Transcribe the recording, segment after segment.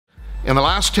In the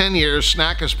last 10 years,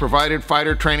 Snack has provided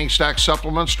fighter training stack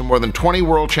supplements to more than 20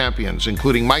 world champions,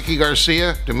 including Mikey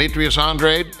Garcia, Demetrius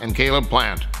Andrade, and Caleb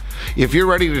Plant. If you're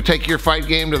ready to take your fight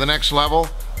game to the next level,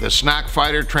 the Snack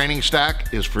Fighter Training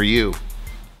Stack is for you.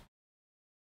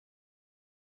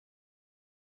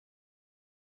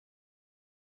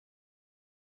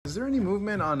 Is there any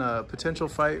movement on a potential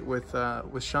fight with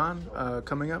Shawn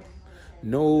coming up?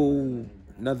 No,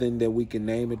 nothing that we can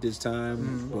name at this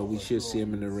time, but we should see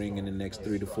him in the ring in the next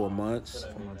 3 to 4 months.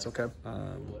 4 months, okay.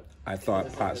 I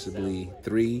thought possibly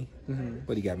 3,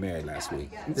 but he got married last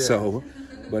week. Yeah. So,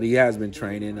 but he has been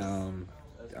training.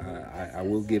 I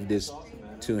will give this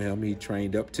to him. He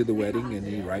trained up to the wedding, and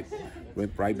he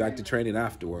went right back to training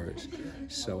afterwards.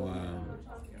 So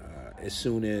as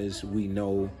soon as we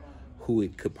know who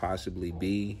it could possibly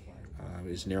be,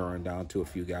 it's narrowing down to a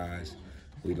few guys.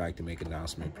 We'd like to make an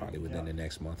announcement probably within the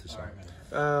next month or so.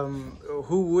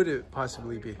 Who would it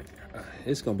possibly be?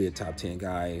 It's going to be a top 10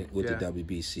 guy with the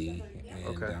WBC. And,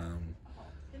 okay.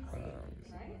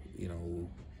 You know,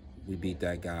 we beat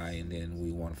that guy, and then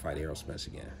we want to fight Errol Spence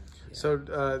again. Yeah. So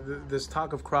this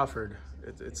talk of Crawford,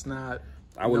 it's not...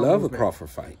 I would love a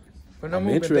Crawford fight. But I'm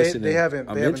interested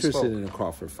in a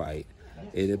Crawford fight.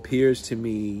 It appears to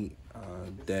me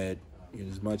that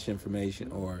as much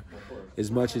information, or as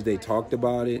much as they talked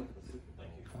about it,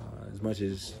 as much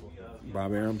as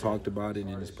Bob Arum talked about it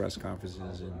in his press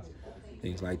conferences and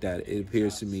things like that, it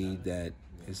appears to me that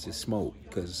it's just smoke,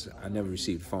 because I never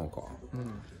received a phone call.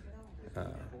 I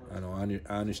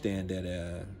understand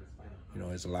that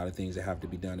there's a lot of things that have to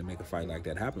be done to make a fight like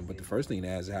that happen, but the first thing that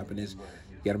has to happen is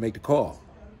you got to make the call.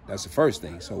 That's the first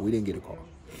thing. So we didn't get a call.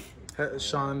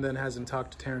 Shawn then hasn't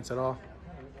talked to Terence at all?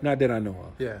 Not that I know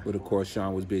of. Yeah. But of course,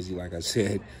 Shawn was busy, like I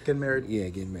said. Getting married? Yeah,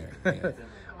 getting married. Yeah.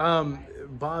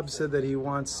 Bob said that he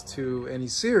wants to, and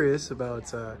he's serious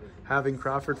about having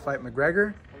Crawford fight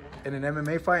McGregor in an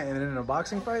MMA fight and then in a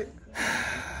boxing fight.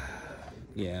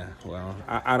 Yeah, well,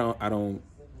 I don't,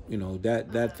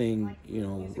 that thing,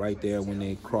 right there when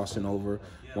they crossing over,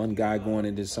 one guy going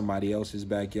into somebody else's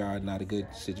backyard, not a good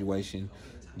situation.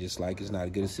 Just like it's not a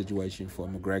good situation for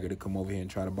McGregor to come over here and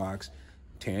try to box.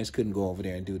 Terence couldn't go over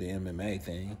there and do the MMA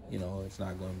thing. It's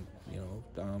not going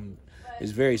to,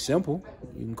 it's very simple.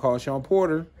 You can call Shawn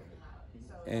Porter,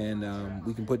 and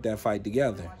we can put that fight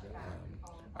together.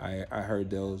 I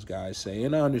heard those guys say,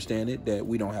 and I understand it, that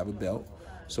we don't have a belt,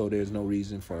 so there's no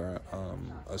reason for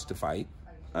us to fight.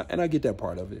 And I get that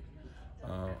part of it.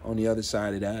 On the other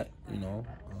side of that,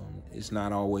 it's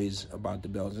not always about the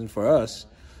belts. And for us,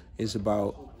 it's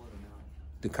about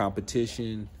the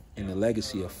competition and the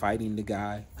legacy of fighting the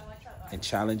guy and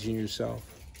challenging yourself.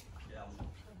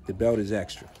 The belt is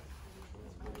extra.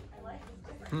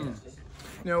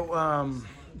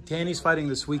 Danny's fighting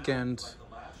this weekend.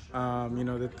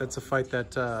 That's a fight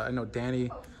that I know Danny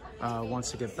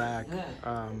wants to get back.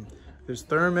 There's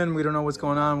Thurman. We don't know what's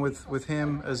going on with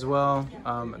him as well.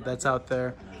 That's out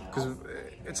there. Because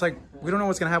it's like we don't know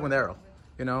what's going to happen with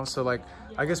Errol. So like,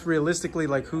 I guess realistically,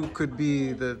 like, who could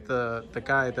be the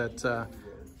guy that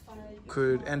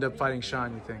could end up fighting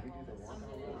Shawn, you think?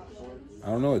 I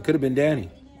don't know. It could have been Danny.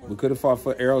 We could have fought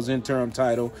for Errol's interim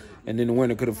title, and then the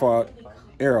winner could have fought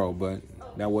Errol, but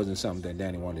that wasn't something that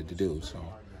Danny wanted to do. So,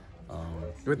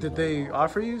 but did they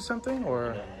offer you something,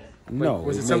 or no?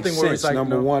 Was it something where it's like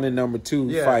number one and number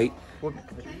two fight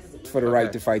for the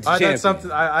right to fight the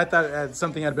champion? I thought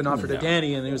something had been offered to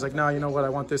Danny, and he was like, "No, you know what? I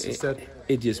want this instead."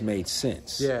 It just made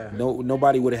sense. Yeah.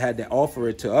 Nobody would have had to offer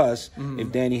it to us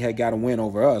if Danny had got a win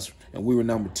over us, and we were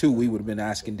number 2. We would have been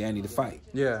asking Danny to fight.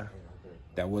 Yeah.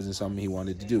 That wasn't something he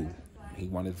wanted to do. He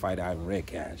wanted to fight Ivan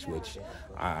Redkach, which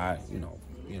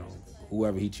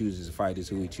whoever he chooses to fight is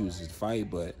who he chooses to fight.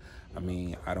 But I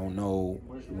mean, I don't know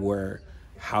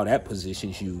how that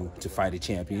positions you to fight a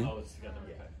champion.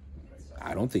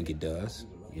 I don't think it does.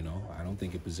 I don't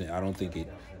think it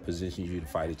positions you to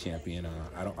fight a champion.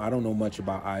 I don't know much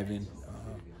about Ivan.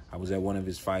 I was at one of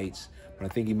his fights, but I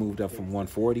think he moved up from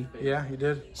 140. Yeah, he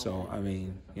did. So I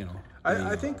mean,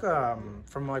 I think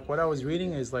from like what I was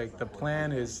reading is like the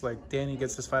plan is like Danny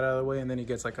gets this fight out of the way, and then he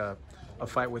gets like a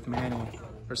fight with Manny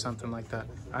or something like that.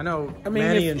 I know. I mean,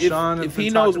 Manny and Shawn. If he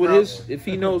knows what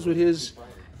his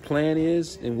plan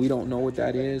is, and we don't know what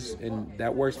that is, and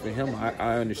that works for him,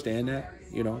 I understand that.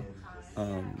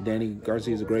 Danny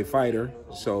Garcia is a great fighter,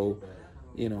 so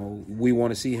we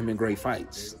want to see him in great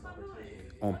fights.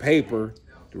 On paper,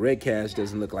 the Redkach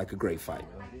doesn't look like a great fight.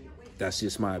 That's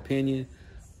just my opinion.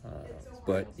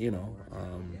 But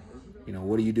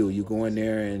what do? You go in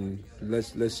there and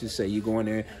let's just say you go in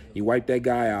there, you wipe that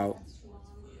guy out,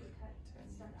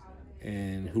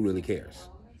 and who really cares?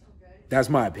 That's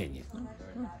my opinion.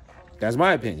 That's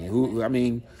my opinion. Who? I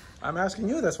mean, I'm asking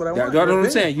you. That's what I want. That's what I'm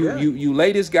saying. Yeah. You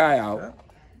lay this guy out,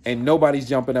 and nobody's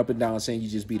jumping up and down saying you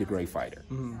just beat a great fighter.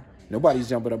 Nobody's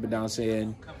jumping up and down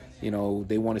saying, you know,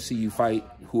 they want to see you fight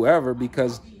whoever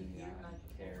because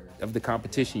of the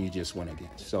competition you just went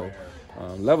against. So,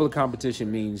 level of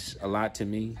competition means a lot to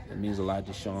me. It means a lot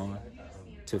to Shawn.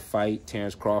 To fight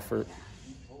Terence Crawford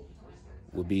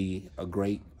would be a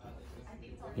great,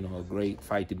 you know, a great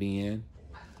fight to be in.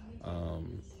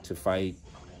 To fight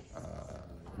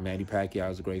Manny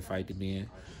Pacquiao is a great fight to be in.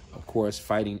 Of course,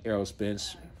 fighting Errol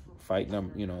Spence, fighting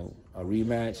them, you know, a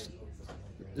rematch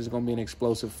is going to be an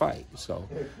explosive fight. So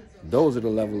those are the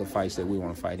level of fights that we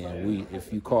want to fight in.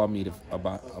 If you call me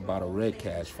about a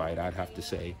Redkach fight, I'd have to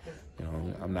say, you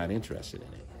know, I'm not interested in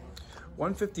it.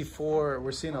 154,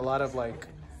 we're seeing a lot of like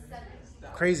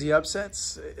crazy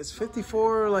upsets. Is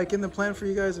 54 like in the plan for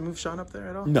you guys to move Shawn up there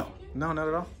at all? No. No, not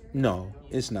at all? No,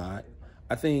 it's not.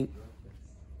 I think,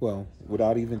 well,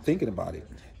 without even thinking about it,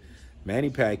 Manny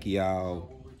Pacquiao,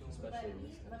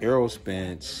 Errol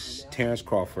Spence, Terence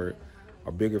Crawford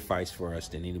are bigger fights for us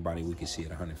than anybody we can see at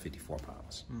 154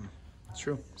 pounds.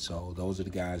 True. So those are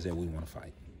the guys that we want to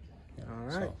fight. You know? All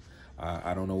right. So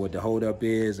I don't know what the holdup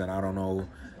is, and I don't know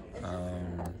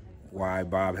why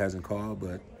Bob hasn't called,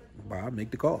 but Bob,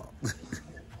 make the call.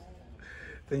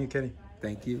 Thank you, Kenny.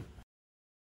 Thank you.